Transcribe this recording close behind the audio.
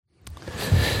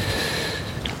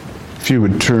If you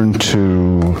would turn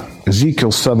to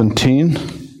Ezekiel 17,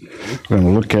 we're going to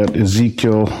look at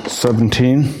Ezekiel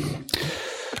 17,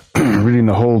 reading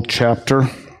the whole chapter.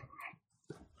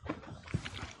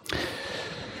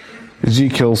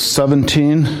 Ezekiel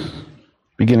 17,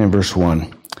 beginning verse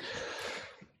 1.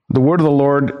 The word of the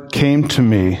Lord came to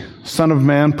me, Son of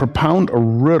man, propound a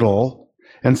riddle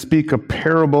and speak a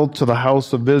parable to the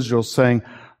house of Israel, saying,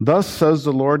 Thus says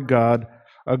the Lord God,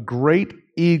 a great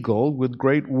eagle with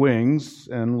great wings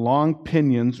and long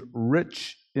pinions,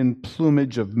 rich in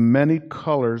plumage of many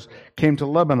colors, came to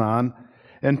Lebanon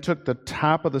and took the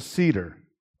top of the cedar.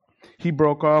 He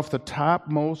broke off the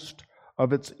topmost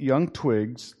of its young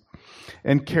twigs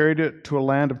and carried it to a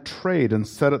land of trade and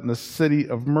set it in the city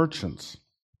of merchants.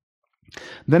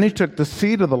 Then he took the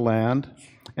seed of the land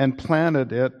and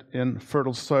planted it in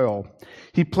fertile soil.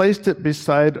 He placed it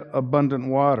beside abundant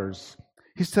waters.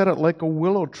 He set it like a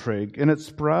willow twig, and it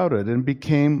sprouted and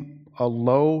became a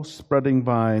low spreading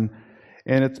vine,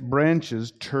 and its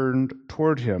branches turned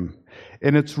toward him,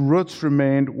 and its roots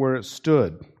remained where it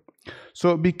stood.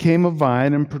 So it became a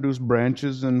vine and produced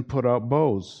branches and put out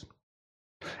boughs.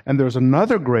 And there was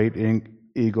another great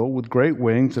eagle with great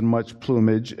wings and much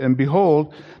plumage, and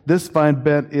behold, this vine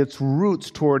bent its roots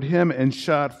toward him and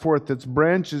shot forth its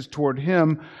branches toward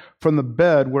him from the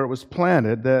bed where it was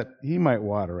planted, that he might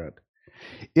water it.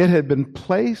 It had been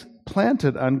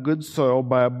planted on good soil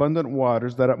by abundant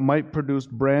waters, that it might produce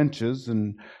branches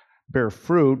and bear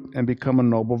fruit and become a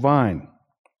noble vine.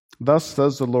 Thus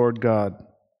says the Lord God,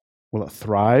 will it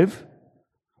thrive?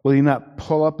 Will he not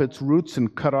pull up its roots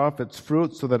and cut off its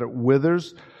fruit so that it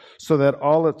withers, so that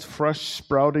all its fresh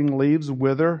sprouting leaves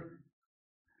wither?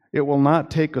 It will not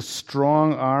take a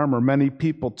strong arm or many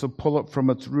people to pull it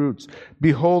from its roots.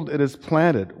 Behold, it is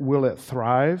planted. Will it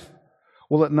thrive?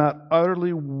 Will it not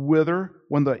utterly wither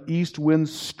when the east wind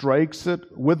strikes it,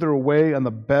 wither away on the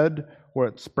bed where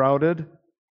it sprouted?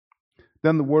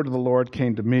 Then the word of the Lord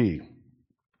came to me.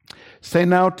 Say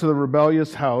now to the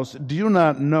rebellious house, do you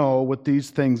not know what these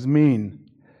things mean?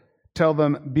 Tell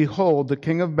them, behold, the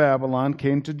king of Babylon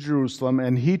came to Jerusalem,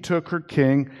 and he took her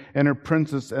king and her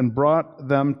princess and brought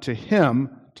them to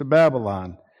him, to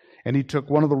Babylon. And he took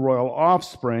one of the royal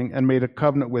offspring and made a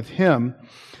covenant with him,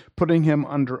 putting him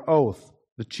under oath.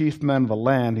 The chief men of the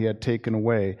land he had taken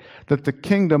away, that the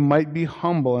kingdom might be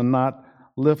humble and not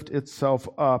lift itself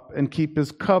up, and keep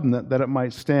his covenant that it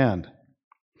might stand.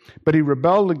 But he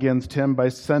rebelled against him by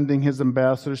sending his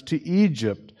ambassadors to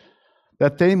Egypt,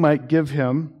 that they might give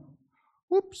him,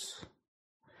 whoops,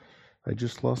 I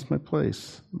just lost my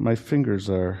place. My fingers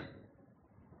are,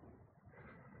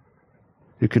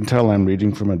 you can tell I'm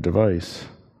reading from a device.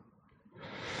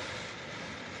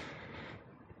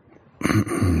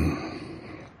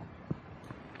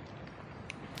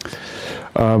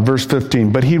 Verse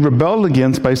 15, but he rebelled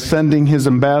against by sending his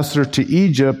ambassador to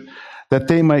Egypt, that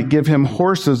they might give him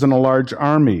horses and a large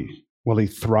army. Will he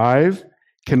thrive?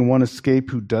 Can one escape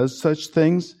who does such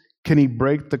things? Can he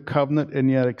break the covenant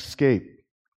and yet escape?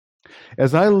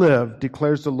 As I live,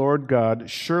 declares the Lord God,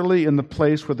 surely in the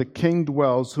place where the king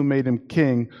dwells, who made him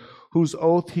king, whose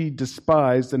oath he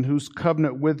despised and whose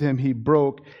covenant with him he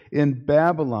broke, in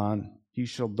Babylon he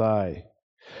shall die.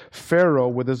 Pharaoh,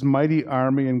 with his mighty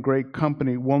army and great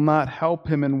company, will not help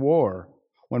him in war,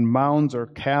 when mounds are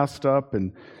cast up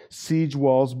and siege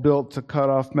walls built to cut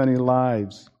off many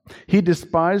lives. He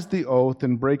despised the oath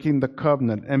in breaking the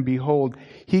covenant, and behold,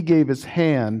 he gave his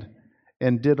hand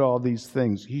and did all these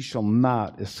things. He shall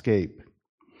not escape.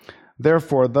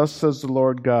 Therefore, thus says the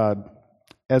Lord God,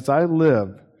 as I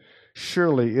live,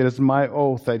 surely it is my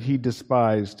oath that he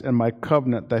despised, and my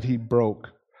covenant that he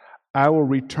broke. I will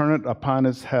return it upon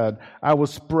his head. I will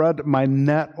spread my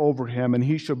net over him, and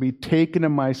he shall be taken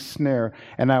in my snare,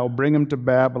 and I will bring him to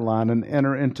Babylon and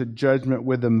enter into judgment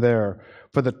with him there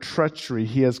for the treachery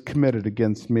he has committed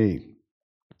against me.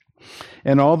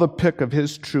 And all the pick of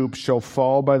his troops shall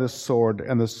fall by the sword,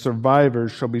 and the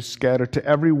survivors shall be scattered to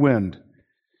every wind,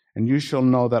 and you shall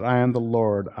know that I am the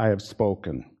Lord, I have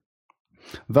spoken.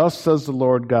 Thus says the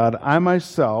Lord God, I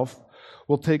myself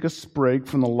will take a sprig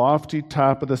from the lofty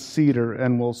top of the cedar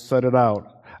and will set it out.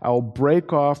 I will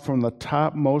break off from the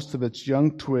topmost of its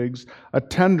young twigs a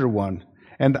tender one,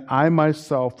 and I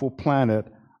myself will plant it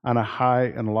on a high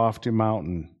and lofty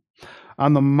mountain.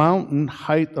 On the mountain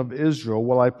height of Israel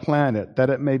will I plant it, that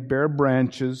it may bear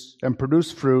branches and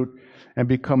produce fruit and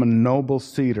become a noble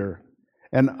cedar.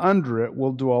 And under it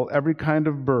will dwell every kind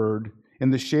of bird.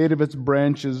 In the shade of its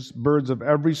branches, birds of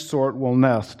every sort will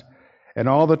nest. And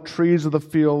all the trees of the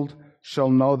field shall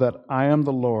know that I am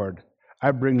the Lord.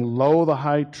 I bring low the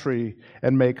high tree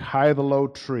and make high the low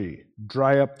tree,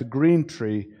 dry up the green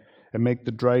tree and make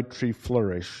the dry tree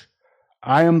flourish.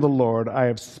 I am the Lord, I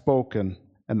have spoken,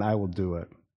 and I will do it.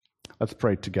 Let's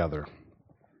pray together.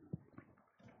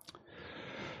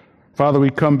 Father, we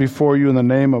come before you in the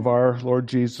name of our Lord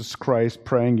Jesus Christ,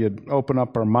 praying you'd open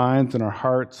up our minds and our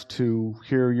hearts to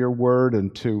hear your word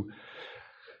and to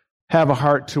have a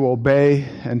heart to obey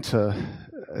and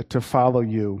to follow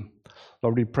you.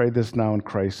 Lord, we pray this now in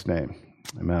Christ's name.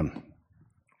 Amen.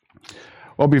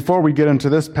 Well, before we get into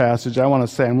this passage, I want to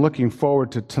say I'm looking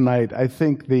forward to tonight. I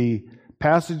think the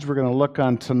passage we're going to look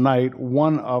on tonight,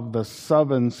 one of the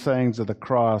 7 sayings of the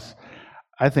cross,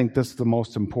 I think this is the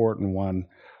most important one.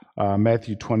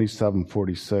 Matthew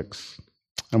 27:46.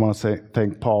 I want to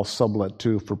thank Paul Sublett,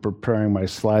 too, for preparing my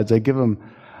slides. I give him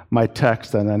my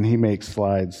text, and then he makes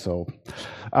slides. So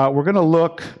we're going to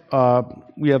look,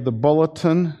 we have the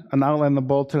bulletin, an outline of the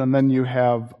bulletin, and then you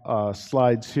have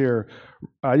slides here.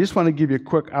 I just want to give you a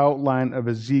quick outline of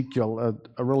Ezekiel,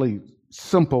 a really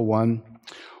simple one.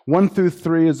 1 through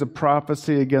 3 is a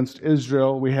prophecy against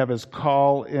Israel. We have his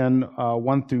call in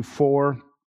 1 through 4.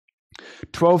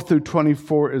 12 through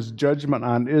 24 is judgment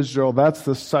on Israel. That's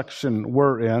the section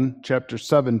we're in, chapter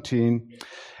 17.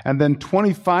 And then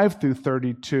 25 through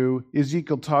 32,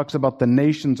 Ezekiel talks about the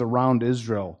nations around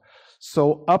Israel.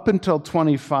 So up until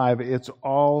 25, it's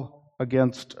all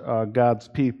against God's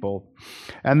people.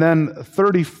 And then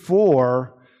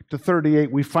 34 to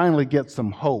 38, we finally get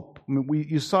some hope. I mean,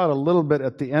 you saw it a little bit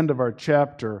at the end of our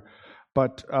chapter,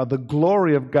 but the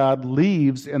glory of God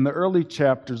leaves in the early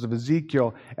chapters of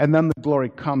Ezekiel, and then the glory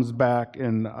comes back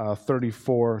in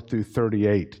 34 through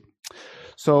 38.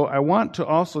 So I want to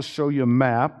also show you a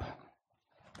map.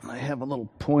 I have a little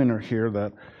pointer here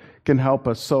that can help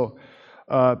us. So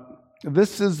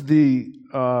this is the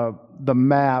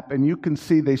map, and you can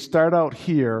see they start out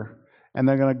here, and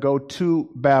they're going to go to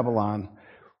Babylon.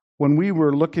 When we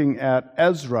were looking at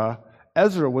Ezra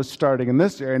was starting in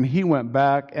this area, and he went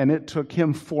back, and it took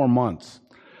him 4 months.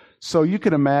 So you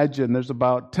can imagine there's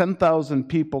about 10,000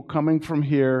 people coming from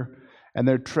here, and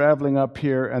they're traveling up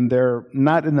here, and they're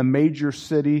not in the major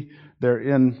city. They're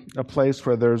in a place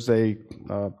where there's a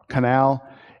canal,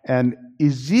 and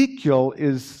Ezekiel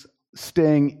is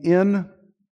staying in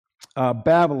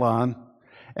Babylon,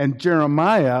 and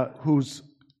Jeremiah,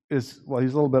 he's a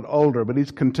little bit older, but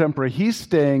he's contemporary. He's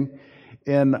staying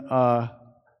in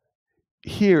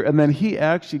here, and then he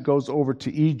actually goes over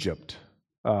to Egypt.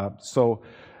 So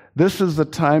this is the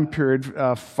time period,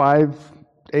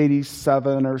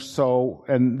 587 or so,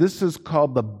 and this is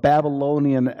called the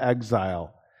Babylonian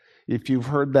exile. If you've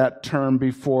heard that term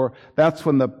before, that's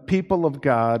when the people of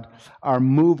God are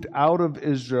moved out of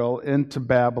Israel into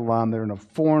Babylon. They're in a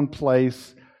foreign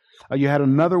place. You had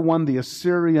another one, the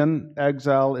Assyrian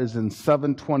exile is in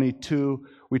 722.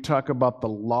 We talk about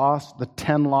the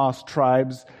 10 lost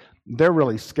tribes. They're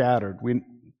really scattered. We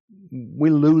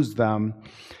lose them.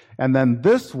 And then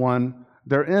this one,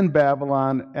 they're in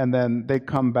Babylon, and then they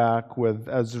come back with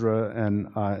Ezra and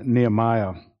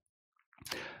Nehemiah.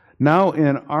 Now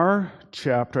in our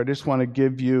chapter, I just want to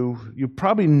give you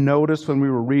probably noticed when we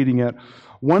were reading it,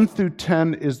 1 through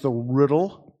 10 is the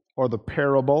riddle or the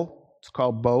parable. It's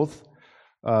called both.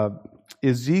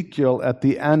 Ezekiel at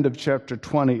the end of chapter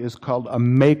 20 is called a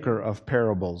maker of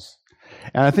parables.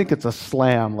 And I think it's a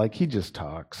slam, like he just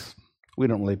talks. We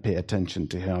don't really pay attention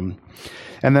to him.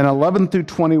 And then 11 through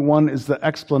 21 is the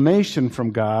explanation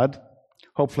from God.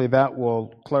 Hopefully that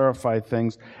will clarify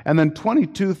things. And then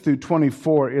 22 through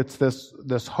 24, it's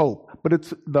this hope. But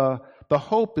it's the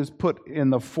hope is put in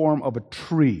the form of a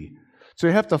tree. So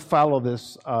you have to follow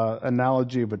this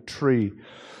analogy of a tree.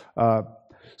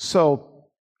 So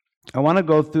I want to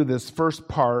go through this first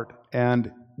part,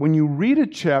 and when you read a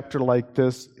chapter like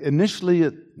this, initially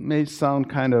it may sound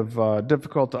kind of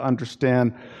difficult to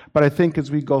understand, but I think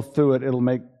as we go through it, it'll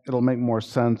make more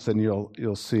sense, and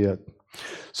you'll see it.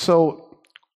 So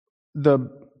the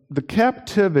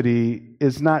captivity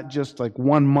is not just like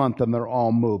 1 month and they're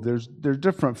all moved. There's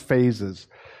different phases.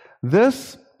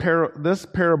 This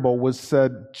parable was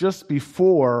said just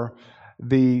before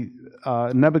the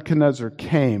Nebuchadnezzar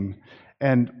came.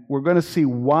 And we're going to see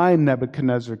why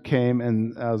Nebuchadnezzar came,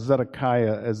 and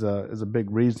Zedekiah is a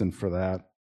big reason for that.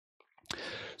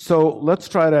 So let's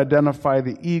try to identify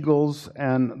the eagles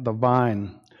and the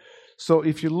vine. So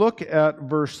if you look at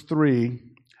verse 3,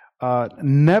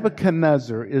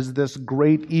 Nebuchadnezzar is this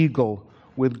great eagle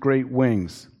with great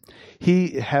wings.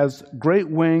 He has great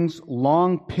wings,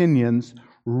 long pinions,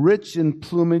 rich in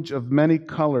plumage of many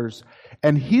colors,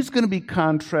 and he's going to be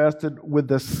contrasted with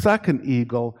the second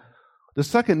eagle. The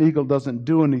second eagle doesn't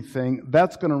do anything.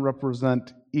 That's going to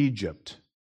represent Egypt.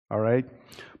 all right?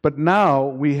 But now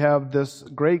we have this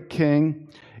great king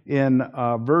in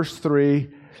verse 3,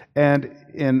 and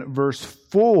in verse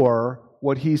 4,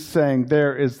 what he's saying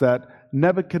there is that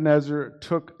Nebuchadnezzar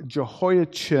took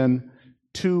Jehoiachin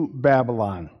to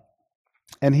Babylon.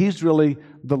 And he's really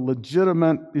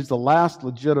he's the last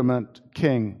legitimate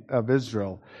king of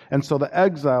Israel. And so the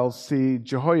exiles see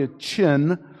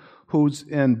Jehoiachin, who's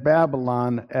in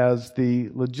Babylon, as the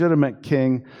legitimate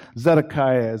king.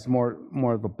 Zedekiah is more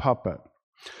of a puppet.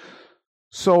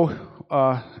 So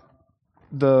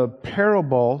the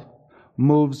parable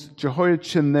moves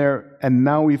Jehoiachin there, and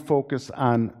now we focus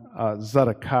on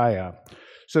Zedekiah.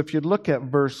 So if you look at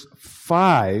verse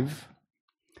 5,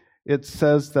 it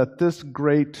says that this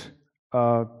great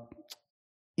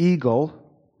eagle,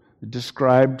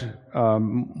 described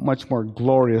much more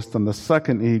glorious than the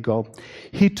second eagle,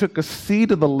 he took a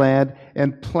seed of the land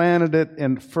and planted it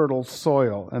in fertile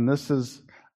soil. And this is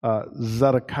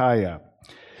Zedekiah.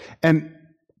 And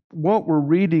what we're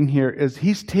reading here is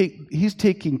he's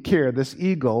taking care, this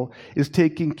eagle is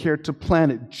taking care to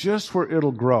plant it just where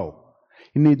it'll grow.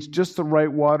 He needs just the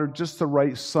right water, just the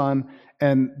right sun,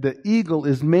 and the eagle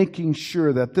is making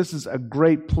sure that this is a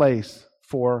great place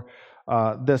for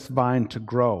this vine to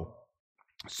grow.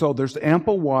 So there's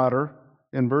ample water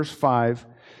in verse 5,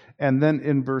 and then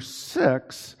in verse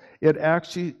 6, it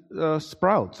actually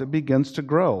sprouts. It begins to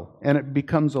grow, and it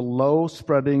becomes a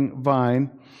low-spreading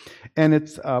vine, and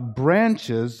its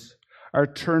branches are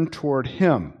turned toward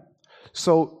him.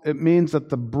 So it means that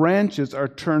the branches are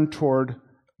turned toward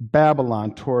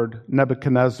Babylon, toward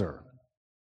Nebuchadnezzar.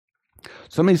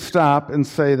 So let me stop and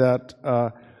say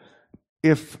that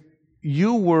if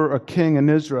you were a king in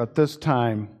Israel at this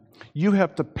time, you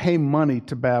have to pay money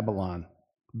to Babylon.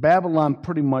 Babylon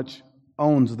pretty much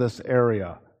owns this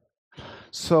area.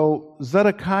 So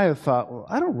Zedekiah thought, well,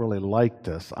 I don't really like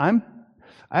this. I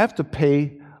have to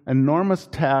pay enormous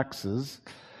taxes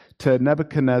to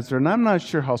Nebuchadnezzar, and I'm not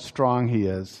sure how strong he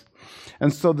is.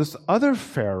 And so this other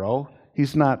Pharaoh,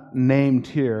 he's not named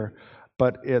here,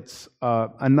 but it's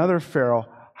another Pharaoh,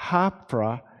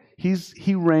 Hophra.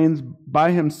 He reigns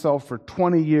by himself for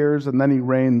 20 years, and then he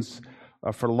reigns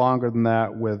for longer than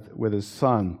that with his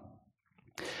son.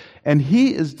 And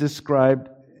he is described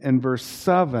in verse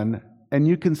 7, and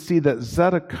you can see that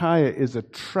Zedekiah is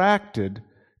attracted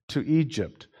to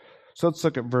Egypt. So let's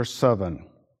look at verse 7.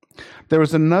 There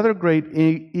was another great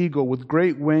eagle with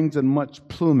great wings and much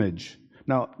plumage.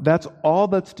 Now, that's all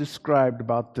that's described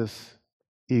about this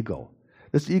eagle.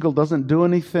 This eagle doesn't do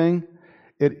anything.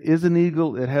 It is an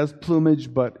eagle. It has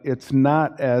plumage, but it's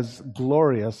not as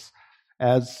glorious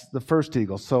as the first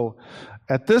eagle. So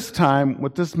at this time,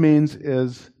 what this means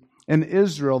is in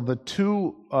Israel, the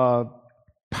two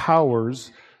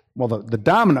powers, well, the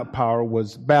dominant power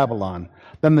was Babylon.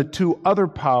 Then the two other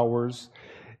powers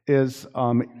is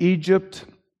Egypt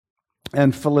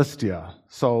and Philistia.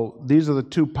 So these are the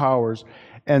two powers.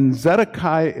 And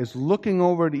Zedekiah is looking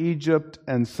over at Egypt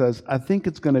and says, I think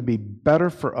it's going to be better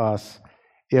for us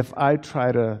if I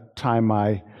try to tie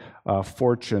my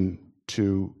fortune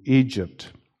to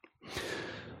Egypt.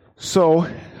 So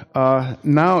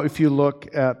now if you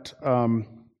look at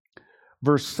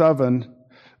verse 7,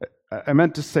 I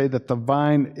meant to say that the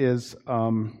vine is,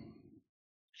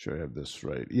 sure I have this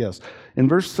right, yes. In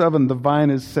verse 7, the vine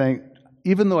is saying,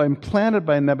 even though I'm planted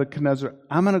by Nebuchadnezzar,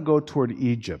 I'm going to go toward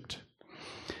Egypt.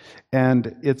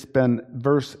 And it's been,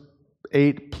 verse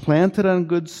 8, planted on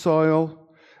good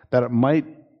soil, that it might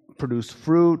produce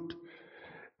fruit.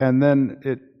 And then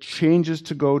it changes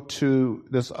to go to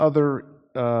this other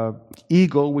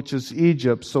eagle, which is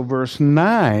Egypt. So verse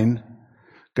 9,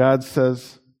 God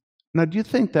says, now do you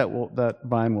think that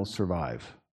vine will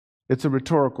survive? It's a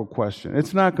rhetorical question.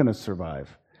 It's not going to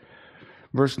survive.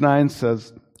 Verse 9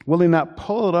 says, will he not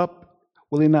pull up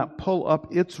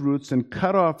its roots and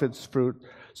cut off its fruit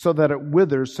so that it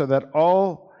withers, so that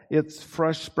all its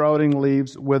fresh sprouting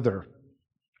leaves wither?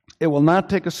 It will not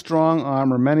take a strong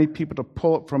arm or many people to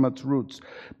pull it from its roots.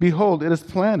 Behold, it is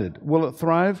planted. Will it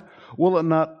thrive? Will it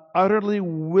not utterly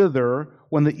wither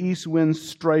when the east wind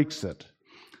strikes it?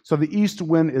 So the east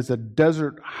wind is a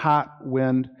desert hot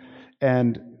wind,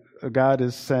 and God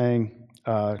is saying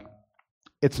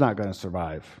it's not going to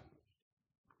survive.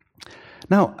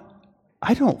 Now,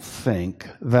 I don't think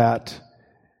that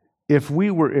if we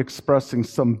were expressing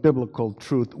some biblical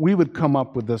truth, we would come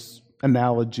up with this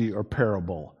analogy or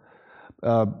parable.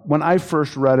 When I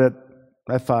first read it,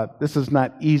 I thought, this is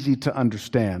not easy to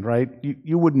understand, right?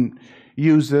 You wouldn't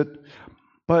use it,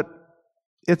 but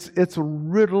it's a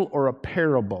riddle or a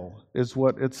parable is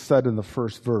what it's said in the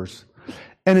first verse.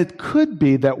 And it could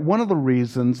be that one of the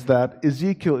reasons that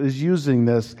Ezekiel is using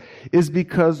this is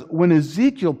because when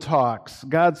Ezekiel talks,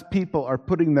 God's people are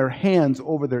putting their hands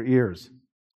over their ears.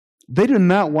 They do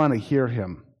not want to hear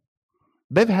him.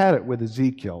 They've had it with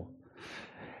Ezekiel.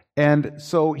 And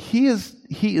so he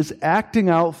is acting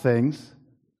out things.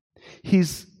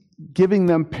 He's giving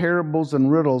them parables and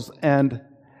riddles. And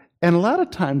a lot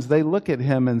of times they look at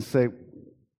him and say,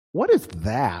 what is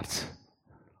that?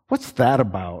 What's that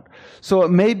about? So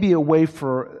it may be a way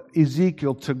for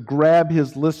Ezekiel to grab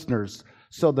his listeners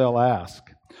so they'll ask.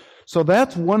 So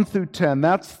that's 1 through 10.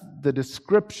 That's the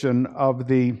description of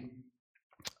the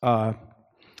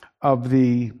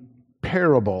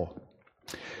parable.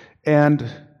 And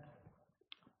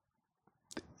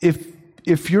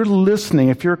if you're listening,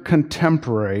 if you're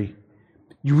contemporary,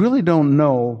 you really don't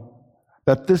know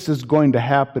that this is going to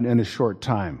happen in a short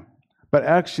time. But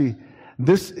actually,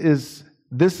 this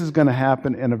is going to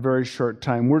happen in a very short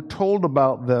time. We're told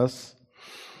about this,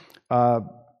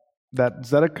 that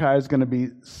Zedekiah is going to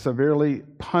be severely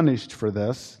punished for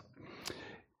this.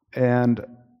 And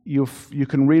you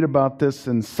can read about this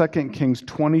in 2 Kings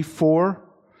 24,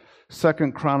 2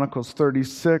 Chronicles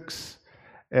 36,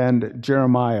 and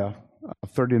Jeremiah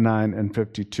 39 and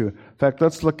 52. In fact,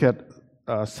 let's look at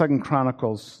 2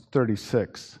 Chronicles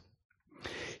 36.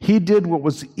 He did what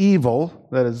was evil,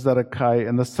 that is Zedekiah,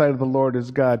 in the sight of the Lord his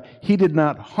God. He did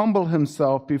not humble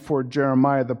himself before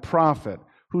Jeremiah the prophet,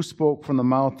 who spoke from the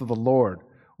mouth of the Lord.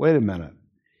 Wait a minute.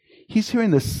 He's hearing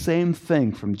the same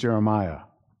thing from Jeremiah.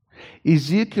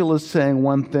 Ezekiel is saying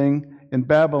one thing in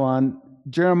Babylon.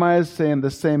 Jeremiah is saying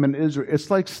the same in Israel. It's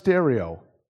like stereo.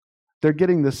 They're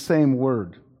getting the same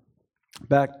word.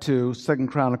 Back to 2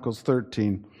 Chronicles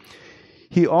 13.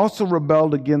 He also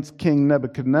rebelled against King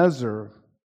Nebuchadnezzar,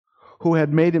 who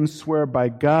had made him swear by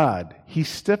God. He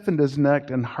stiffened his neck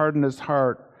and hardened his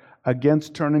heart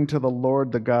against turning to the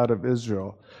Lord, the God of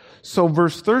Israel. So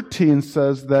verse 13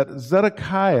 says that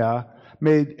Zedekiah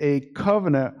made a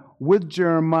covenant with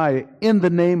Jeremiah in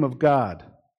the name of God.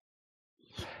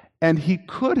 And he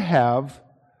could have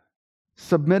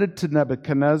submitted to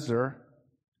Nebuchadnezzar.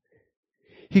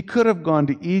 He could have gone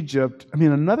to Egypt. I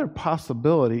mean, another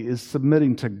possibility is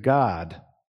submitting to God,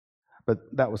 but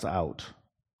that was out.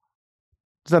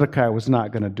 Zedekiah was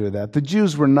not going to do that. The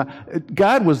Jews were not.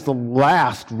 God was the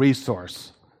last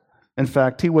resource. In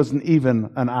fact, he wasn't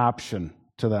even an option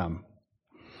to them.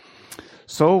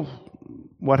 So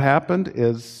what happened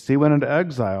is he went into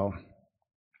exile.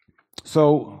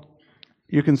 So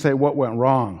you can say, what went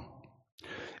wrong?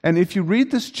 And if you read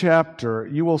this chapter,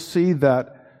 you will see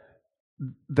that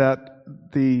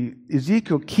the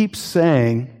Ezekiel keeps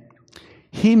saying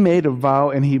he made a vow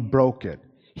and he broke it.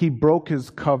 He broke his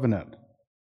covenant.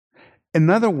 In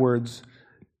other words,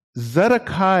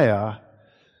 Zedekiah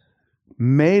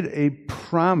made a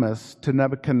promise to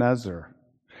Nebuchadnezzar.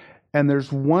 And there's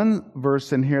one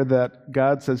verse in here that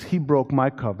God says, he broke my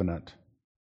covenant.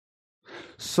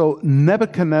 So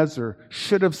Zedekiah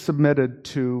should have submitted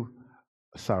to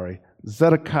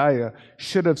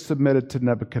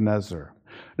Nebuchadnezzar.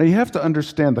 Now you have to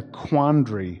understand the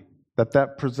quandary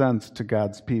that presents to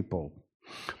God's people.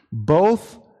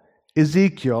 Both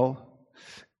Ezekiel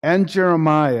and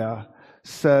Jeremiah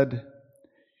said,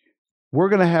 we're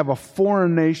going to have a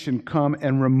foreign nation come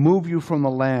and remove you from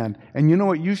the land. And you know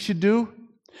what you should do?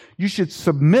 You should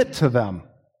submit to them.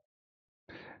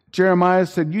 Jeremiah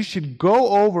said, you should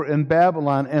go over in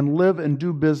Babylon and live and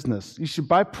do business. You should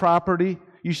buy property.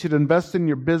 You should invest in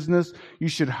your business. You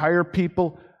should hire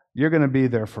people. You're going to be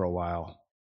there for a while.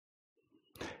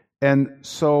 And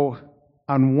so,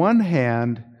 on one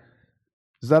hand,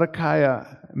 Zedekiah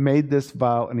made this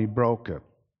vow and he broke it.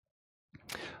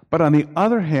 But on the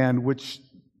other hand, which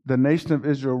the nation of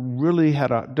Israel really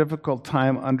had a difficult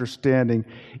time understanding,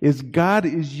 is God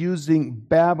is using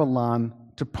Babylon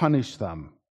to punish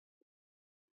them.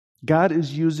 God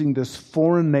is using this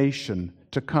foreign nation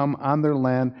to come on their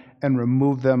land and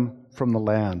remove them from the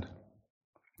land.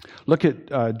 Look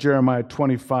at Jeremiah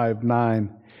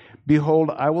 25:9. Behold,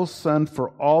 I will send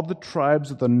for all the tribes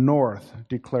of the north,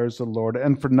 declares the Lord,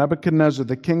 and for Nebuchadnezzar,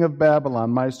 the king of Babylon,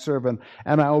 my servant,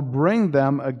 and I will bring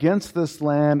them against this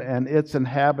land and its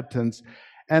inhabitants,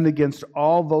 and against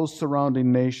all those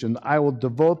surrounding nations. I will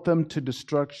devote them to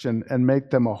destruction and make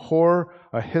them a horror,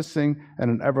 a hissing, and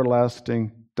an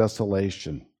everlasting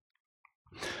desolation.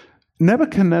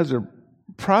 Nebuchadnezzar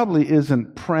probably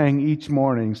isn't praying each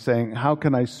morning saying, how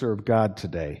can I serve God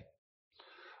today?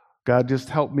 God, just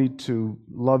help me to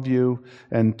love you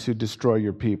and to destroy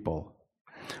your people.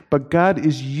 But God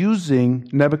is using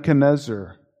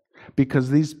Nebuchadnezzar because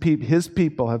his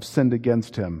people have sinned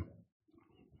against him.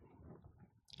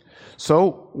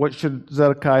 So what should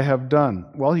Zedekiah have done?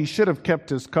 Well, he should have kept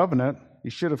his covenant.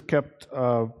 He should have kept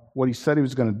what he said he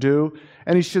was going to do,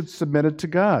 and he should submit it to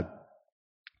God.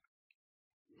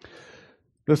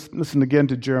 Listen again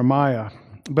to Jeremiah.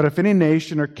 But if any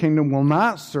nation or kingdom will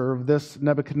not serve this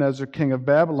Nebuchadnezzar, king of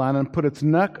Babylon, and put its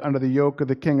neck under the yoke of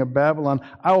the king of Babylon,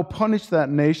 I will punish that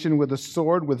nation with a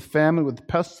sword, with famine, with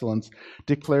pestilence,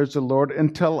 declares the Lord,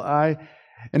 until I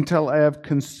have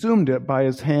consumed it by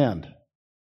his hand.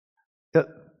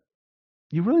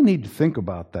 You really need to think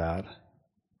about that.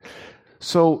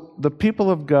 So the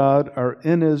people of God are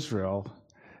in Israel,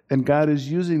 and God is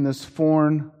using this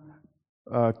foreign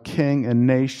king and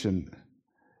nation.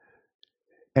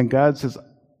 And God says,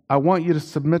 I want you to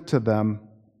submit to them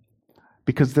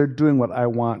because they're doing what I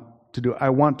want to do. I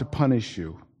want to punish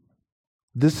you.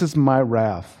 This is my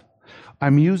wrath.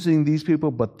 I'm using these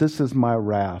people, but this is my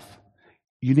wrath.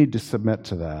 You need to submit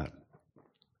to that.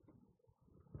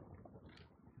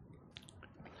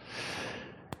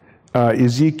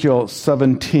 Ezekiel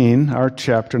 17, our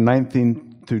chapter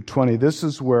 19 through 20, this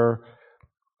is where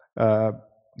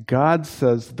God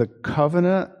says, the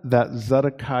covenant that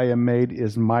Zedekiah made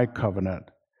is my covenant.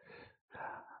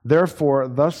 Therefore,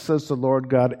 thus says the Lord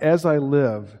God, as I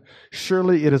live,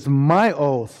 surely it is my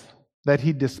oath that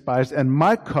he despised and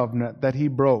my covenant that he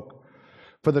broke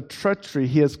for the treachery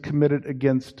he has committed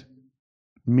against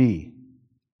me.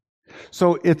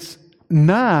 So it's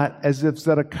not as if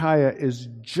Zedekiah is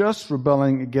just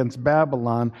rebelling against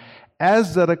Babylon.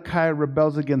 As Zedekiah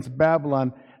rebels against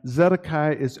Babylon,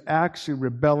 Zedekiah is actually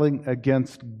rebelling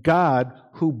against God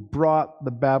who brought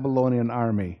the Babylonian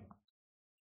army.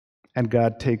 And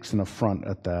God takes an affront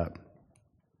at that.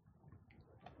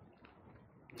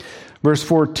 Verse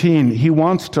 14, he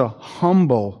wants to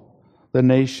humble the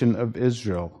nation of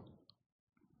Israel.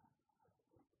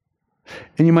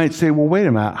 And you might say, well, wait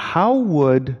a minute, how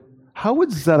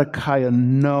would Zedekiah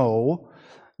know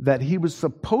that he was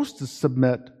supposed to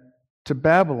submit to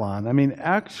Babylon? I mean,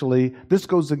 actually, this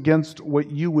goes against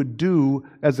what you would do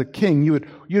as a king.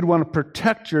 You'd want to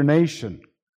protect your nation.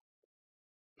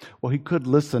 Well, he could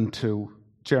listen to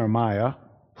Jeremiah,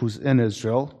 who's in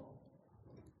Israel,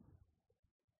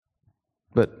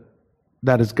 but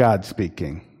that is God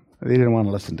speaking. They didn't want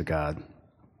to listen to God.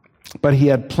 But he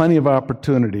had plenty of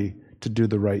opportunity to do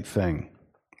the right thing.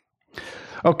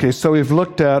 Okay, so we've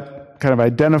looked at kind of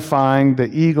identifying the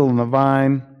eagle and the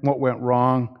vine, what went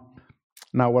wrong.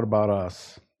 Now, what about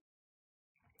us?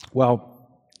 Well,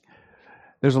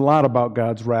 there's a lot about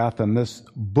God's wrath in this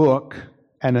book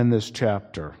and in this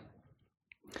chapter.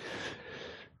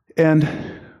 And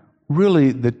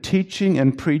really, the teaching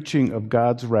and preaching of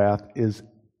God's wrath is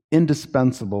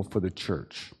indispensable for the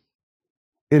church.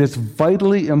 It is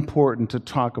vitally important to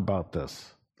talk about this.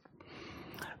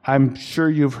 I'm sure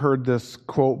you've heard this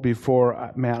quote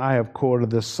before. Man, I have quoted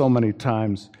this so many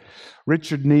times.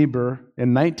 Richard Niebuhr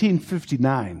in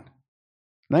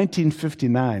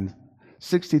 1959,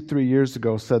 63 years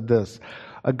ago, said this: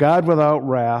 "A God without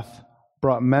wrath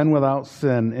brought men without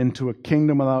sin into a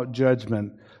kingdom without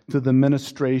judgment through the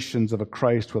ministrations of a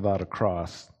Christ without a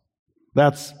cross."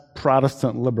 That's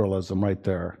Protestant liberalism right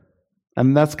there.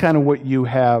 And that's kind of what you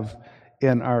have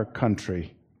in our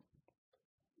country.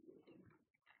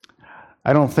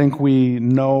 I don't think we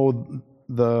know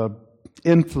the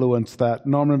influence that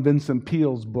Norman Vincent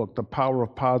Peale's book, The Power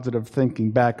of Positive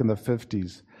Thinking, back in the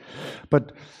 50s.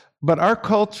 But our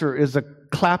culture is a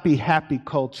clappy, happy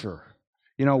culture.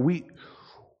 You know,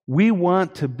 we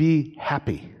want to be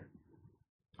happy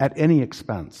at any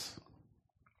expense.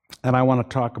 And I want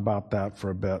to talk about that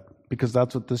for a bit, because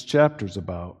that's what this chapter is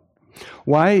about.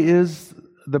 Why is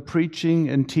the preaching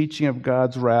and teaching of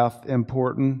God's wrath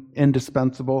important,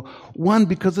 indispensable? One,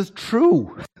 because it's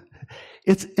true.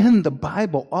 It's in the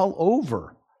Bible all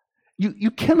over.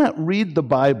 You cannot read the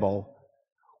Bible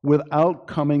without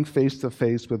coming face to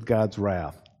face with God's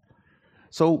wrath.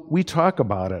 So we talk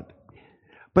about it.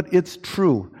 But it's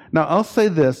true. Now, I'll say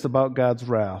this about God's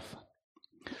wrath.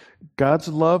 God's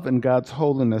love and God's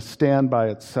holiness stand by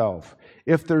itself.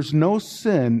 If there's no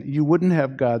sin, you wouldn't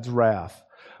have God's wrath.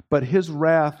 But his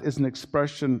wrath is an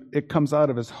expression, it comes out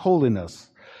of his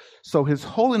holiness. So his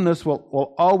holiness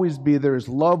will always be there, his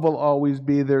love will always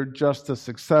be there, justice,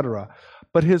 etc.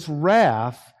 But his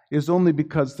wrath is only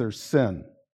because there's sin.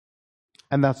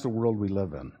 And that's the world we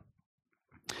live in.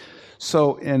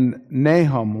 So in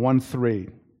Nahum 1:3,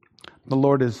 the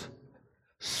Lord is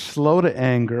slow to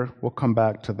anger, we'll come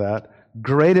back to that,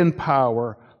 great in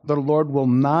power, the Lord will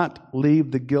not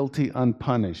leave the guilty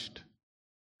unpunished.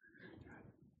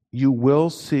 You will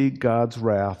see God's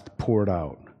wrath poured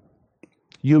out.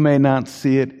 You may not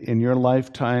see it in your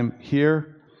lifetime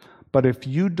here, But if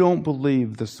you don't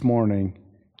believe this morning,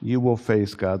 you will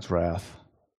face God's wrath.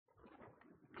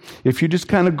 If you're just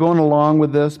kind of going along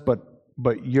with this, but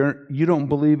you don't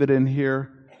believe it in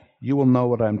here, you will know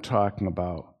what I'm talking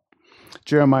about.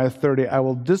 Jeremiah 30, I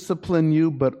will discipline you,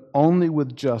 but only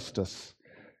with justice.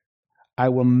 I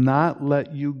will not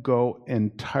let you go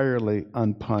entirely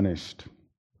unpunished.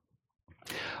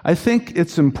 I think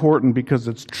it's important because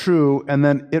it's true, and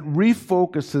then it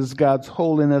refocuses God's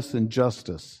holiness and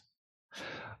justice.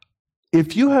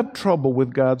 If you have trouble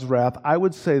with God's wrath, I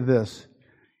would say this: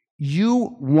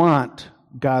 you want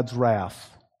God's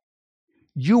wrath.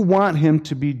 You want Him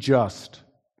to be just.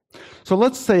 So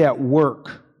let's say at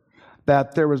work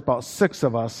that there was about 6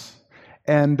 of us,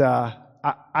 and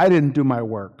I didn't do my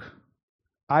work.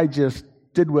 I just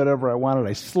did whatever I wanted.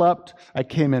 I slept, I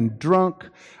came in drunk,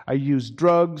 I used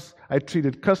drugs, I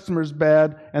treated customers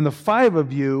bad, and the 5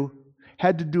 of you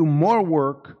had to do more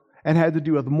work and had to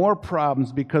deal with more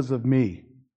problems because of me.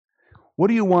 What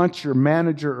do you want your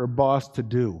manager or boss to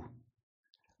do?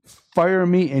 Fire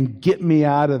me and get me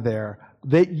out of there.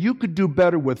 You could do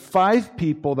better with 5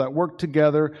 people that work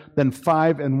together than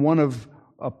 5 and one of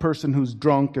a person who's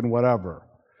drunk and whatever.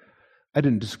 I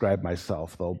didn't describe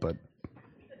myself, though, but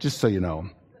just so you know.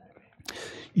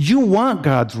 You want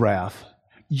God's wrath.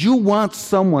 You want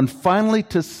someone finally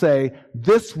to say,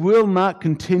 this will not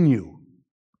continue.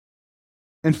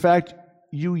 In fact,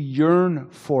 you yearn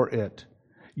for it.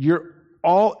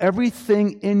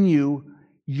 Everything in you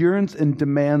yearns and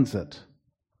demands it.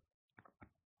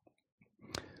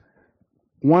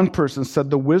 One person said,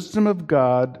 the wisdom of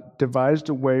God devised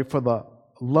a way for the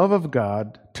love of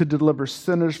God to deliver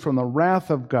sinners from the wrath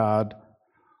of God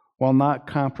while not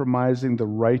compromising the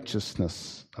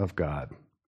righteousness of God.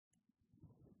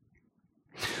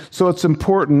 So it's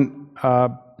important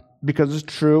because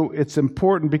it's true. It's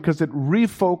important because it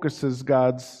refocuses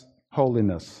God's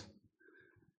holiness.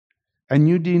 And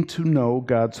you need to know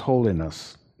God's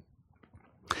holiness.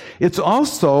 It's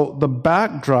also the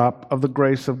backdrop of the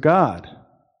grace of God.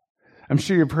 I'm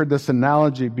sure you've heard this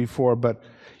analogy before, but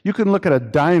you can look at a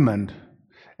diamond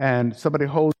and somebody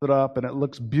holds it up and it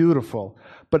looks beautiful.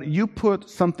 But you put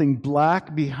something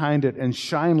black behind it and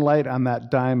shine light on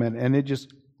that diamond and it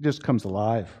just comes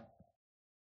alive.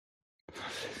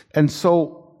 And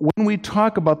so when we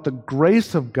talk about the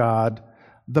grace of God,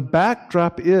 the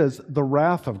backdrop is the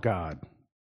wrath of God.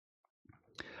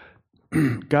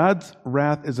 God's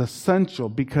wrath is essential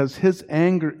because His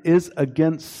anger is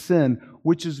against sin,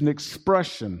 which is an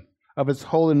expression of His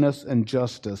holiness and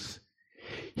justice.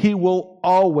 He will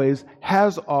always,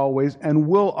 has always, and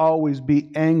will always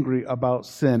be angry about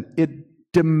sin.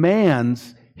 It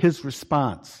demands His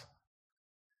response.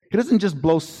 He doesn't just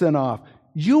blow sin off.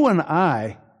 You and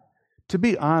I, to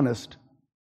be honest,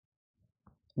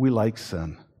 we like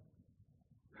sin.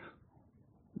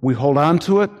 We hold on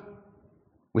to it.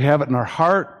 We have it in our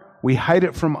heart. We hide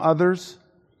it from others.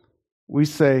 We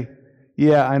say,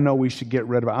 yeah, I know we should get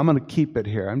rid of it. I'm going to keep it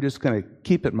here. I'm just going to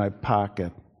keep it in my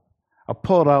pocket. I'll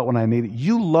pull it out when I need it.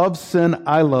 You love sin.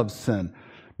 I love sin.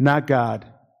 Not God.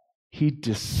 He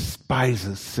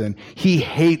despises sin. He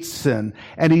hates sin.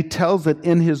 And He tells it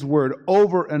in His Word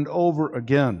over and over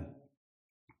again.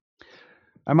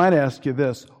 I might ask you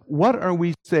this. What are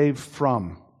we saved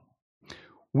from?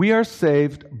 We are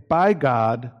saved by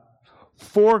God,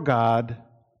 for God,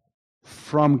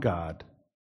 from God.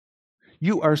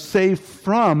 You are saved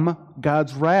from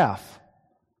God's wrath.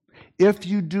 If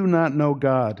you do not know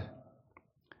God,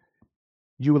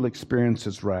 you will experience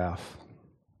His wrath.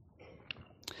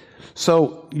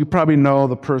 So you probably know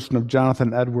the person of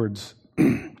Jonathan Edwards.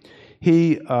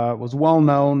 He was well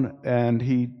known and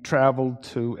he traveled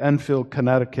to Enfield,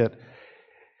 Connecticut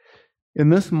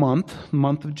in this month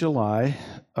of July,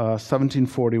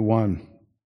 1741.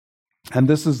 And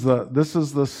this is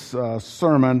the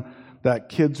sermon that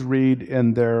kids read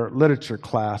in their literature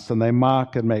class and they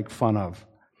mock and make fun of.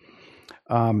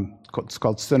 It's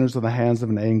called Sinners in the Hands of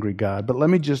an Angry God. But let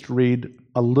me just read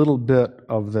a little bit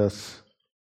of this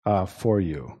for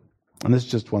you. And this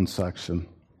is just one section.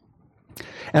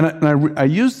 And I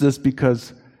use this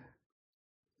because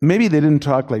maybe they didn't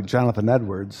talk like Jonathan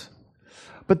Edwards,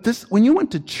 but when you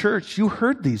went to church, you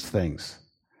heard these things.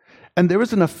 And there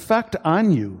was an effect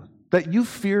on you that you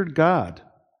feared God.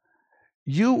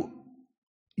 You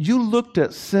looked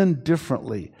at sin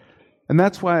differently. And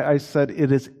that's why I said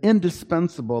it is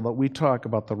indispensable that we talk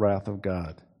about the wrath of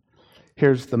God.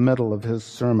 Here's the middle of his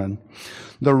sermon.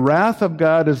 The wrath of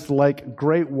God is like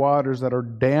great waters that are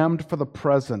dammed for the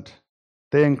present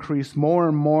They increase more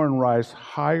and more and rise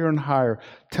higher and higher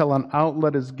till an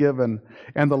outlet is given.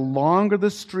 And the longer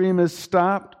the stream is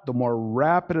stopped, the more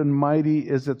rapid and mighty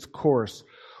is its course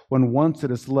when once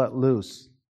it is let loose.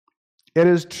 It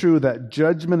is true that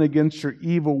judgment against your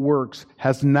evil works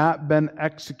has not been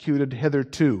executed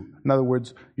hitherto. In other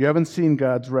words, you haven't seen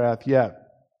God's wrath yet.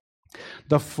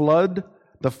 The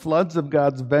floods of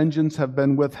God's vengeance have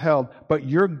been withheld, but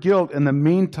your guilt in the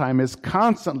meantime is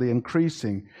constantly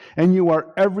increasing, and you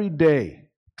are every day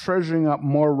treasuring up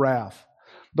more wrath.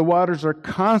 The waters are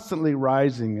constantly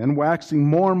rising and waxing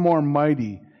more and more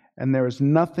mighty, and there is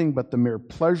nothing but the mere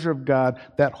pleasure of God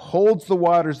that holds the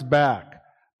waters back,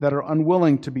 that are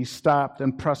unwilling to be stopped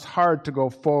and press hard to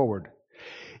go forward.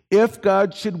 If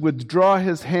God should withdraw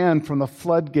his hand from the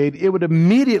floodgate, it would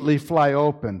immediately fly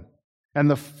open, and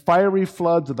the fiery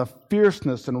floods of the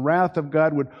fierceness and wrath of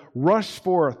God would rush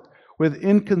forth with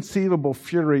inconceivable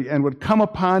fury and would come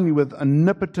upon you with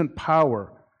omnipotent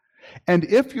power. And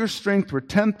if your strength were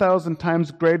 10,000 times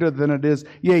greater than it is,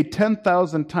 yea,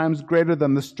 10,000 times greater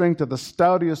than the strength of the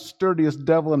stoutest, sturdiest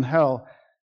devil in hell,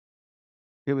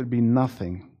 it would be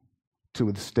nothing to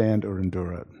withstand or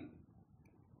endure it.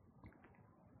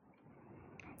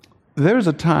 There's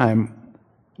a time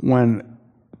when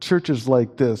churches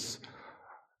like this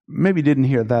maybe didn't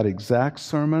hear that exact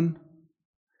sermon.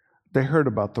 They heard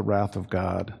about the wrath of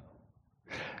God.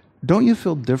 Don't you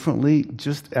feel differently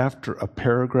just after a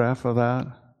paragraph of that?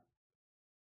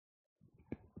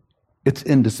 It's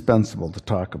indispensable to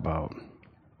talk about.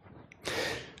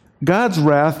 God's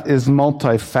wrath is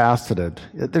multifaceted.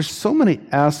 There's so many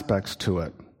aspects to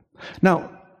it.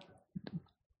 Now,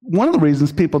 one of the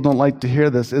reasons people don't like to hear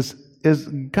this is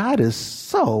God is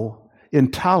so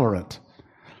intolerant.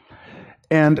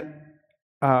 And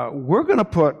we're going to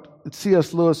put,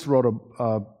 C.S. Lewis wrote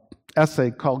an essay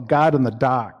called God in the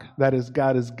Dock. That is,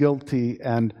 God is guilty,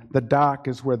 and the dock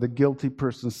is where the guilty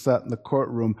person sat in the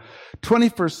courtroom.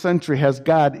 21st century has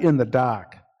God in the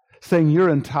dock, saying, you're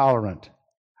intolerant.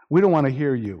 We don't want to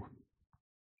hear you.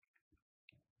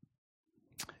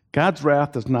 God's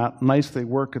wrath does not nicely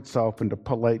work itself into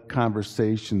polite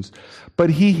conversations, but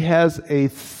he has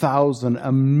 1,000,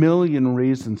 1,000,000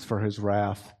 reasons for his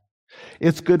wrath.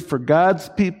 It's good for God's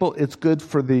people. It's good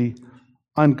for the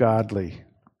ungodly.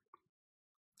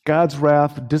 God's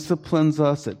wrath disciplines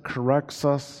us. It corrects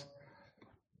us.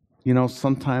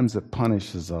 Sometimes it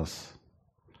punishes us.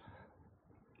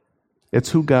 It's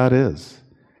who God is.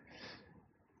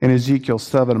 In Ezekiel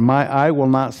 7, my eye will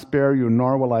not spare you,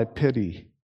 nor will I pity.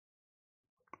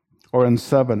 Or in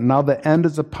 7, now the end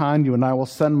is upon you, and I will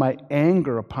send my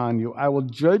anger upon you. I will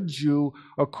judge you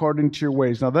according to your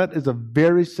ways. Now that is a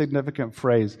very significant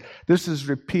phrase. This is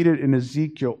repeated in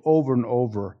Ezekiel over and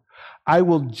over. I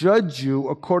will judge you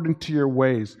according to your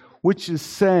ways, which is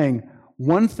saying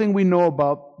one thing we know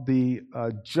about the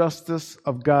justice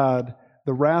of God,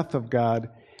 the wrath of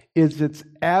God, is it's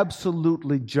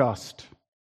absolutely just.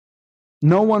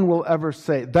 No one will ever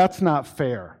say, that's not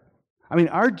fair. I mean,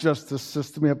 our justice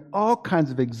system, we have all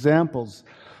kinds of examples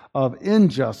of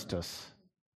injustice.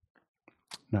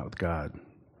 Not with God.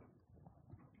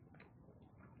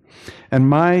 And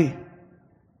my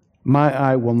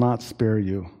eye will not spare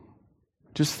you.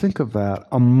 Just think of that.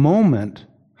 A moment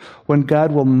when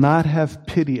God will not have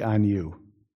pity on you.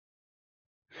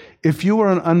 If you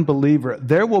are an unbeliever,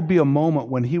 there will be a moment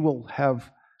when he will have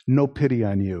no pity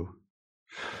on you.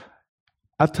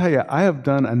 I'll tell you, I have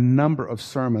done a number of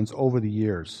sermons over the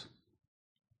years.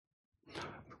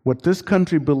 What this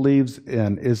country believes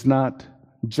in is not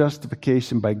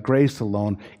justification by grace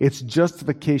alone, it's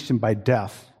justification by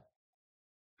death.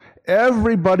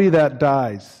 Everybody that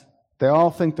dies, they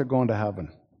all think they're going to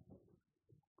heaven.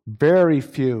 Very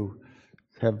few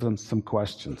have some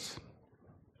questions.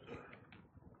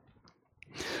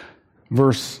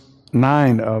 Verse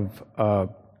 9 of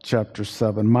chapter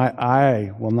 7, my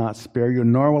eye will not spare you,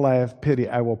 nor will I have pity.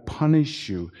 I will punish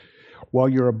you while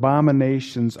your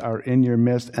abominations are in your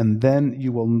midst, and then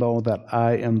you will know that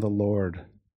I am the Lord.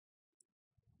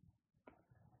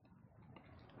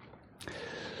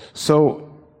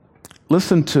 So,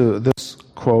 listen to this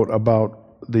quote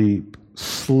about the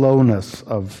slowness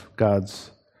of God's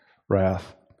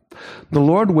wrath. The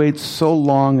Lord waits so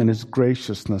long in his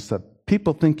graciousness that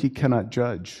people think he cannot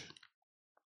judge.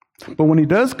 But when he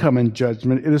does come in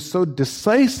judgment, it is so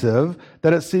decisive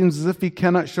that it seems as if he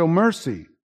cannot show mercy.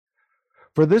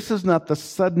 For this is not the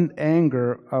sudden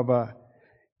anger of an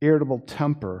irritable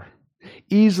temper,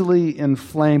 easily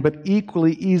inflamed, but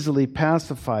equally easily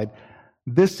pacified.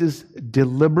 This is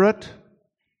deliberate,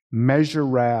 measured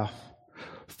wrath,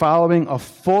 following a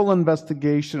full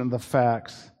investigation of the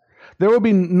facts. There will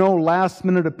be no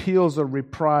last-minute appeals or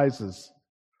reprises,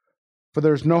 for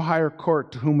there is no higher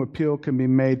court to whom appeal can be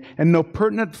made, and no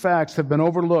pertinent facts have been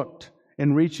overlooked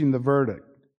in reaching the verdict.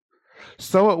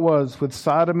 So it was with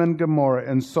Sodom and Gomorrah,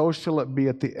 and so shall it be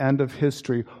at the end of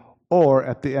history or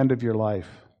at the end of your life.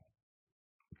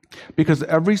 Because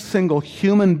every single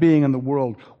human being in the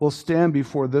world will stand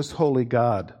before this holy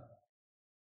God.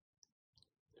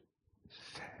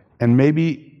 And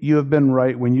maybe you have been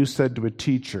right when you said to a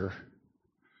teacher,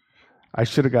 I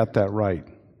should have got that right.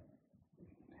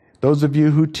 Those of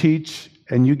you who teach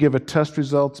and you give a test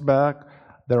results back,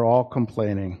 they're all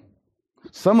complaining.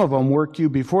 Some of them work you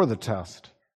before the test.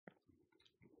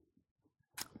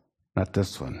 Not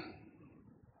this one.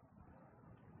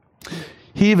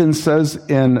 He even says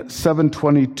in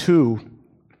 7:22,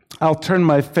 I'll turn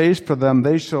my face for them.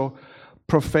 They shall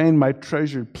profane my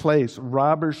treasured place.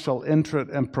 Robbers shall enter it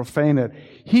and profane it.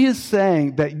 He is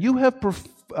saying that you have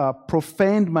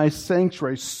profaned my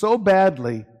sanctuary so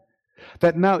badly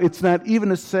that now it's not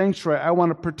even a sanctuary I want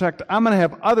to protect. I'm going to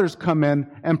have others come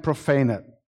in and profane it.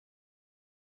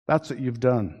 That's what you've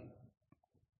done.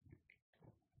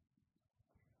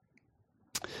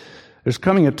 There's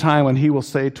coming a time when he will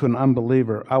say to an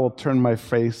unbeliever, I will turn my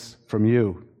face from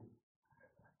you.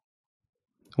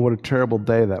 What a terrible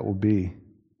day that will be.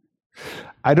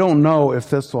 I don't know if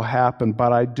this will happen,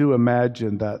 but I do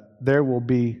imagine that there will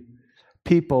be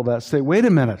people that say, wait a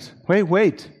minute,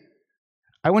 wait.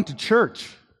 I went to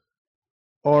church,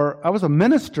 or I was a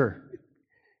minister.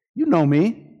 You know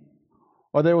me.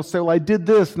 Or they will say, well, I did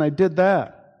this and I did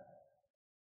that.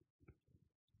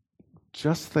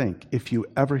 Just think, if you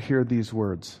ever hear these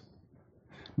words,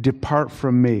 depart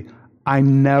from me, I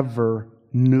never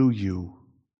knew you.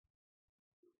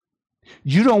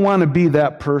 You don't want to be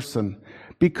that person,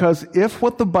 because if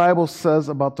what the Bible says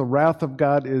about the wrath of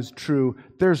God is true,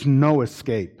 there's no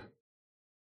escape.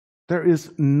 There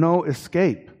is no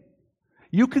escape.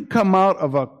 You could come out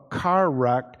of a car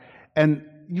wreck and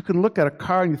you can look at a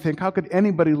car and you think, how could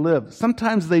anybody live?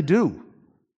 Sometimes they do.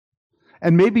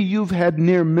 And maybe you've had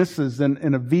near misses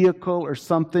in a vehicle or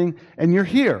something, and you're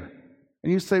here.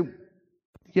 And you say,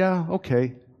 yeah,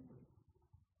 okay.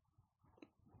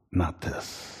 Not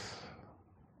this.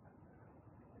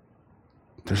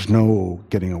 There's no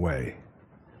getting away.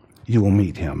 You will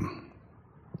meet him.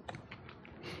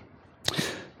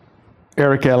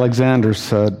 Eric Alexander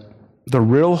said, the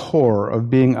real horror of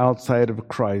being outside of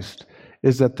Christ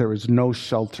is that there is no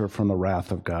shelter from the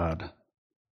wrath of God.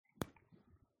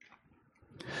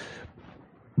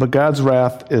 But God's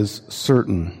wrath is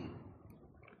certain.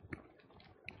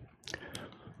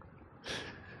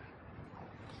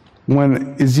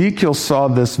 When Ezekiel saw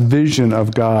this vision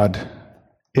of God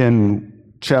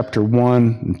in chapter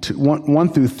 1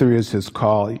 through 3 is his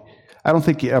call, I don't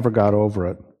think he ever got over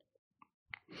it.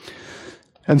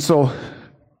 And so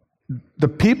the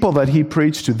people that he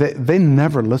preached to, they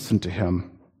never listened to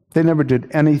him. They never did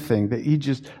anything.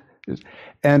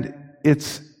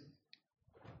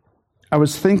 I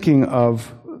was thinking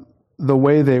of the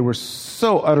way they were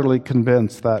so utterly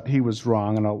convinced that he was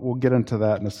wrong, and we'll get into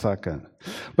that in a second.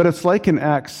 But it's like in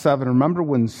Acts 7. Remember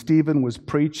when Stephen was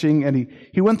preaching, and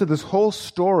he went through this whole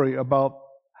story about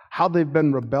how they've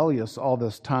been rebellious all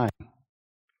this time.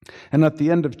 And at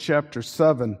the end of chapter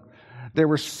 7, they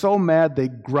were so mad they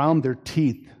ground their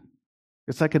teeth.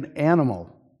 It's like an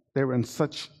animal. They were in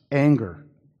such anger.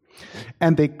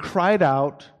 And they cried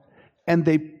out, and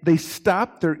they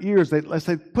stopped their ears.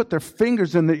 They put their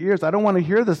fingers in their ears. I don't want to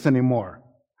hear this anymore.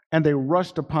 And they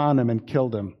rushed upon him and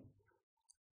killed him.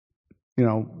 You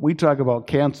know, we talk about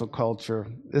cancel culture.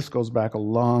 This goes back a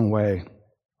long way.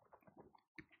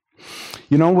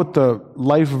 You know what the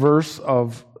life verse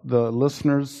of the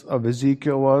listeners of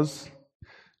Ezekiel was?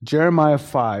 Jeremiah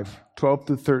 5:12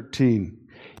 through 13.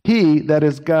 He, that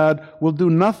is God, will do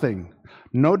nothing.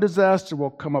 No disaster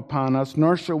will come upon us,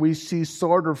 nor shall we see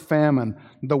sword or famine.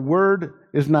 The word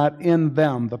is not in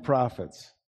them, the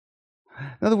prophets.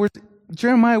 In other words,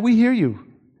 Jeremiah, we hear you.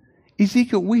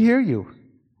 Ezekiel, we hear you.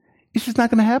 It's just not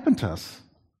going to happen to us.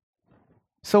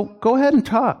 So go ahead and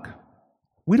talk.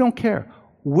 We don't care.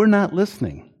 We're not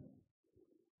listening.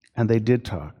 And they did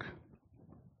talk.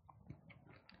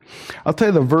 I'll tell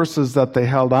you the verses that they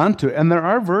held on to, and there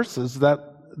are verses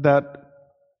that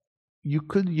you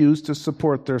could use to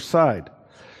support their side.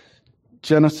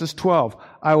 Genesis 12,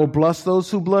 I will bless those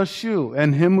who bless you,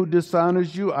 and him who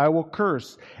dishonors you I will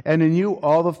curse. And in you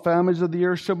all the families of the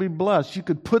earth shall be blessed. You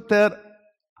could put that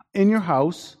in your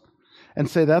house and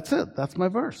say, that's it. That's my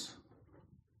verse.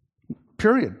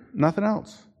 Period. Nothing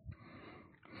else.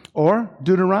 Or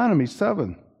Deuteronomy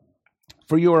 7,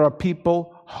 for you are a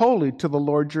people holy to the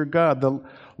Lord your God. The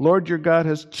Lord your God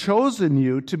has chosen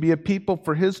you to be a people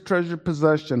for his treasured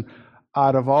possession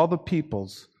out of all the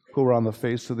peoples who are on the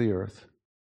face of the earth.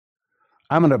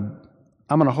 I'm going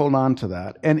to hold on to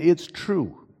that, and it's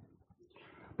true.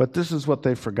 But this is what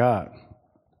they forgot.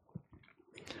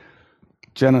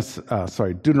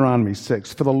 Deuteronomy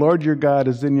 6. For the Lord your God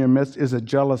is in your midst, is a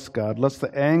jealous God, lest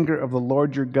the anger of the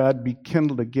Lord your God be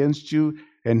kindled against you,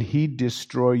 and he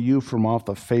destroy you from off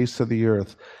the face of the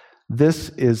earth. This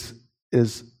is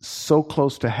so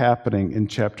close to happening in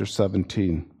chapter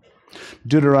 17.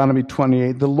 Deuteronomy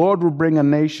 28. The Lord will bring a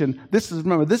nation. This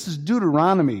is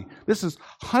Deuteronomy. This is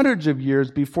hundreds of years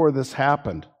before this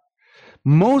happened.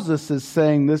 Moses is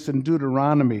saying this in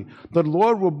Deuteronomy. The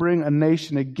Lord will bring a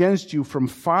nation against you from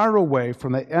far away,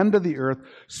 from the end of the earth,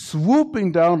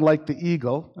 swooping down like the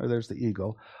eagle, or there's the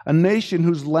eagle, a nation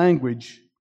whose language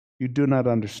you do not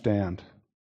understand.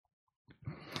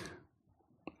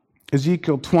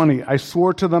 Ezekiel 20, I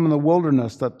swore to them in the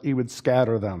wilderness that he would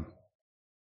scatter them.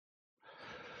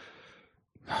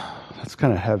 That's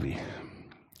kind of heavy,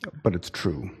 but it's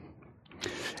true.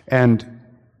 And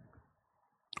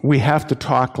we have to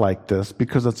talk like this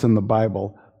because it's in the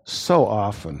Bible so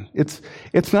often. It's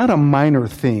not a minor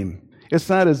theme. It's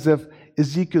not as if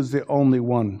Ezekiel's the only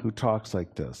one who talks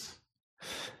like this.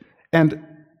 And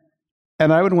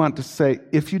I would want to say,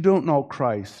 if you don't know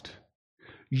Christ,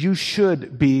 you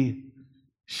should be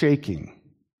shaking.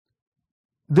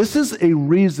 This is a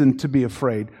reason to be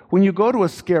afraid. When you go to a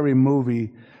scary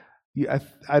movie,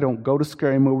 I don't go to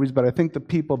scary movies, but I think the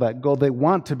people that go, they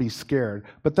want to be scared,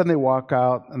 but then they walk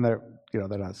out and they're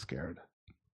not scared.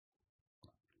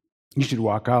 You should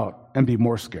walk out and be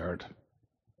more scared.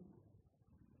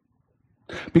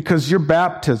 Because your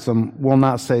baptism will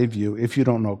not save you if you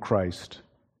don't know Christ.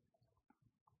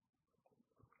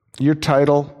 Your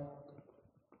title,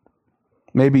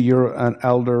 maybe you're an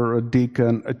elder, a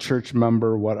deacon, a church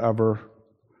member, whatever.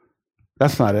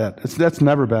 That's not it. That's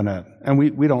never been it. And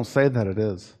we don't say that it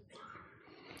is.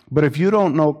 But if you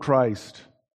don't know Christ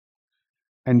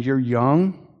and you're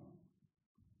young,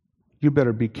 you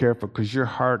better be careful because your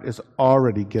heart is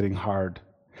already getting hard.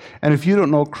 And if you don't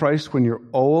know Christ when you're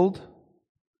old,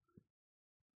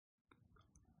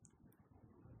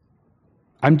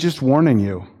 I'm just warning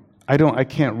you. I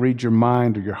can't read your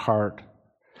mind or your heart.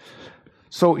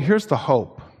 So here's the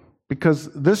hope. Because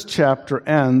this chapter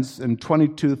ends in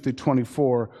 22 through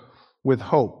 24 with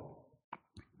hope.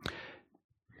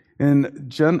 In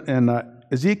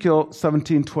Ezekiel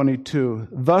 17:22,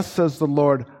 thus says the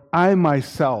Lord, I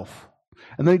myself.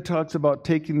 And then he talks about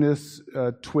taking this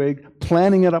twig,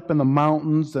 planting it up in the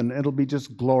mountains, and it'll be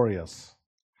just glorious.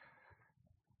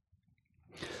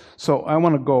 So I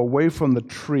want to go away from the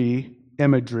tree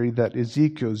imagery that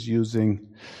Ezekiel's using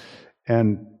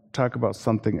and talk about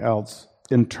something else.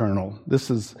 Internal. This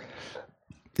is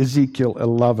Ezekiel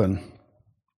 11.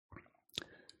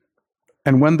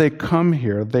 And when they come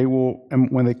here,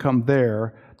 when they come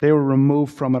there, they will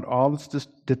remove from it all its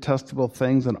detestable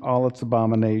things and all its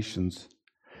abominations.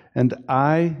 And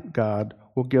I, God,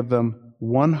 will give them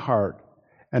one heart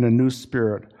and a new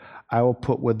spirit I will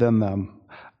put within them.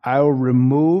 I will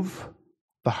remove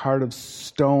the heart of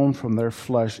stone from their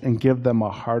flesh and give them a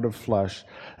heart of flesh,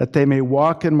 that they may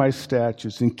walk in my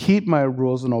statutes and keep my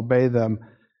rules and obey them,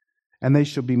 and they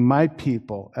shall be my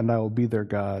people, and I will be their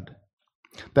God.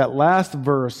 That last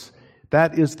verse,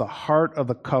 that is the heart of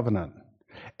the covenant.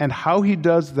 And how he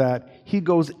does that, he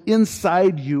goes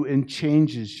inside you and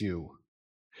changes you.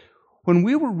 When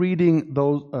we were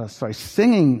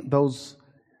singing those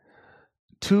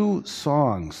two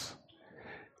songs,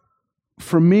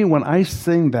 for me, when I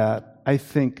sing that, I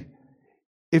think,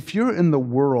 if you're in the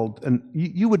world, and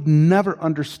you would never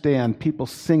understand people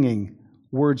singing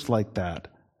words like that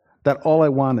all I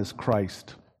want is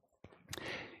Christ.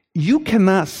 You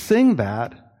cannot sing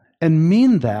that and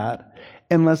mean that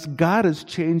unless God has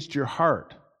changed your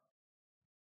heart.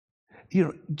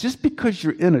 Just because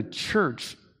you're in a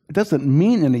church, it doesn't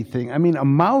mean anything. I mean, a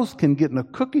mouse can get in a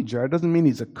cookie jar. It doesn't mean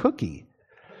he's a cookie.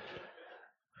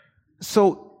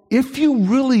 So, if you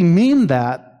really mean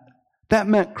that, that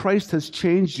meant Christ has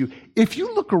changed you. If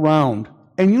you look around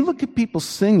and you look at people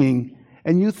singing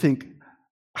and you think,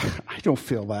 I don't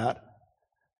feel that,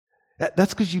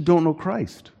 that's because you don't know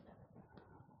Christ.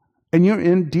 And you're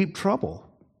in deep trouble.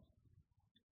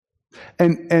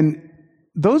 And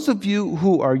those of you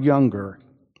who are younger,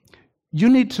 you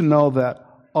need to know that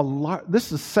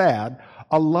this is sad,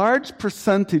 a large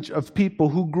percentage of people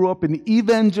who grew up in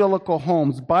evangelical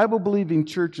homes, Bible-believing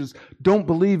churches, don't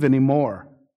believe anymore.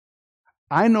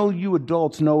 I know you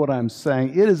adults know what I'm saying.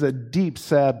 It is a deep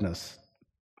sadness.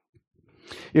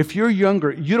 If you're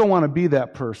younger, you don't want to be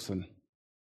that person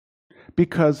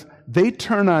because they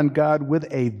turn on God with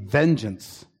a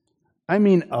vengeance. I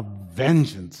mean, a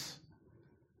vengeance.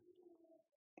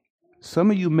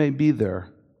 Some of you may be there.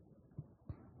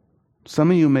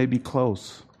 Some of you may be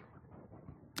close.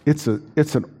 It's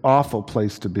an awful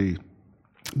place to be.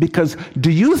 Because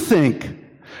do you think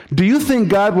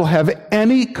God will have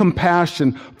any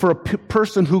compassion for a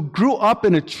person who grew up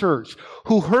in a church,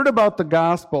 who heard about the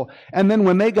gospel, and then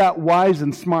when they got wise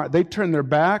and smart, they turned their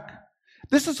back?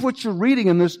 This is what you're reading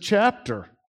in this chapter.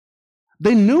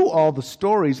 They knew all the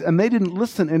stories, and they didn't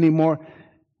listen anymore,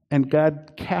 and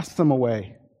God cast them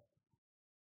away.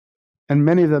 And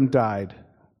many of them died.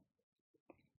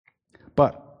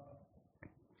 But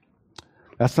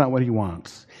that's not what he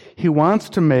wants. He wants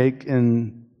to make,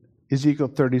 in Ezekiel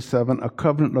 37, a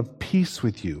covenant of peace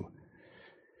with you.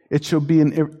 It shall be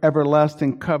an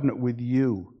everlasting covenant with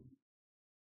you.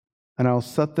 And I'll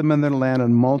set them in their land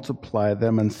and multiply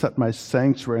them and set my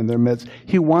sanctuary in their midst.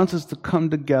 He wants us to come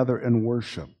together and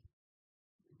worship.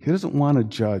 He doesn't want to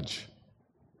judge.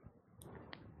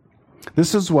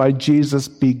 This is why Jesus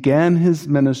began his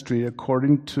ministry,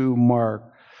 according to Mark,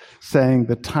 saying,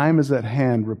 the time is at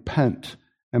hand, repent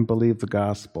and believe the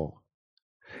gospel.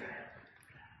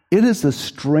 It is a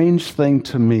strange thing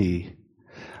to me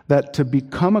that to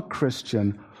become a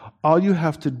Christian, all you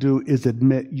have to do is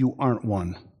admit you aren't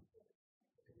one.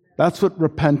 That's what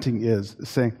repenting is,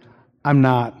 saying, I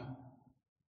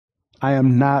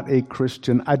am not a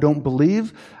Christian. I don't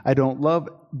believe, I don't love,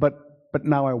 but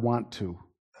now I want to.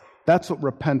 That's what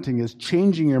repenting is,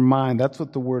 changing your mind. That's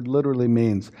what the word literally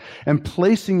means. And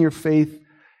placing your faith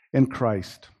in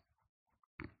Christ.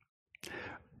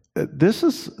 This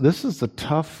is a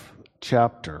tough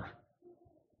chapter.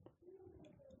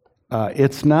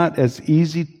 It's not as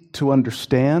easy to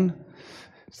understand.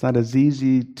 It's not as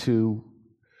easy to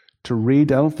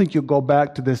read. I don't think you'll go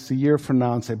back to this a year from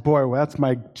now and say, boy, well, that's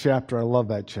my chapter. I love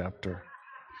that chapter.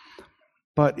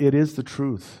 But it is the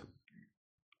truth.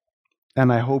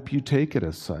 And I hope you take it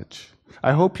as such.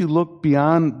 I hope you look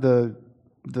beyond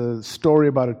the story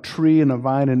about a tree and a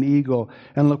vine and eagle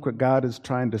and look what God is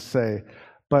trying to say.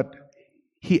 But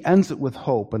he ends it with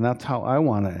hope, and that's how I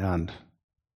want to end.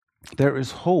 There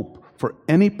is hope for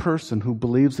any person who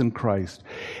believes in Christ.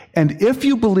 And if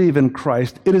you believe in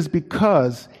Christ, it is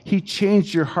because he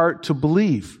changed your heart to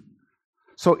believe.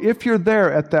 So if you're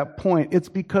there at that point, it's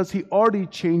because he already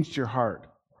changed your heart.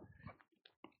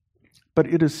 But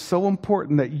it is so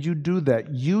important that you do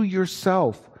that. You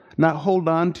yourself, not hold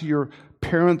on to your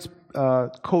parents'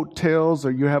 coattails,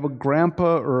 or you have a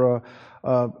grandpa or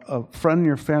a friend in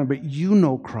your family, but you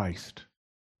know Christ.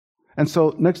 And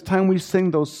so next time we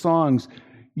sing those songs,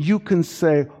 you can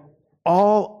say,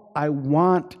 all I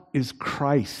want is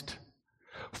Christ.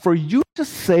 For you to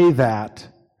say that,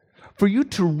 for you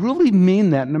to really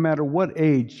mean that, no matter what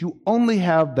age, you only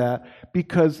have that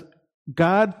because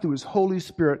God, through his Holy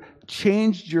Spirit,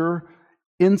 changed your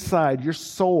inside, your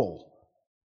soul.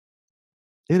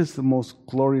 It is the most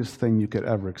glorious thing you could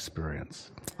ever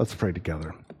experience. Let's pray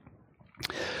together.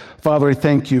 Father, I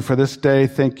thank you for this day.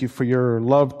 Thank you for your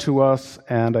love to us,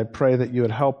 and I pray that you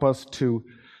would help us to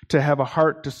have a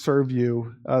heart to serve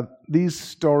you. These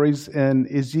stories in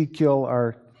Ezekiel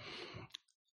are,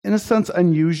 in a sense,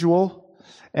 unusual.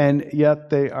 And yet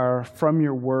they are from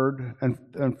your word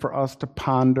and for us to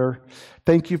ponder.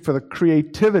 Thank you for the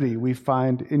creativity we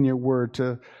find in your word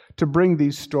to bring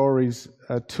these stories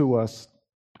to us.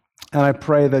 And I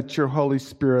pray that your Holy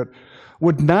Spirit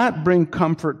would not bring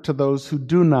comfort to those who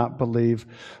do not believe,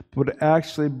 but would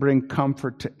actually bring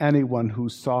comfort to anyone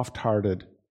who's soft-hearted.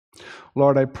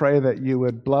 Lord, I pray that you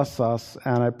would bless us,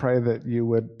 and I pray that you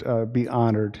would be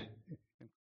honored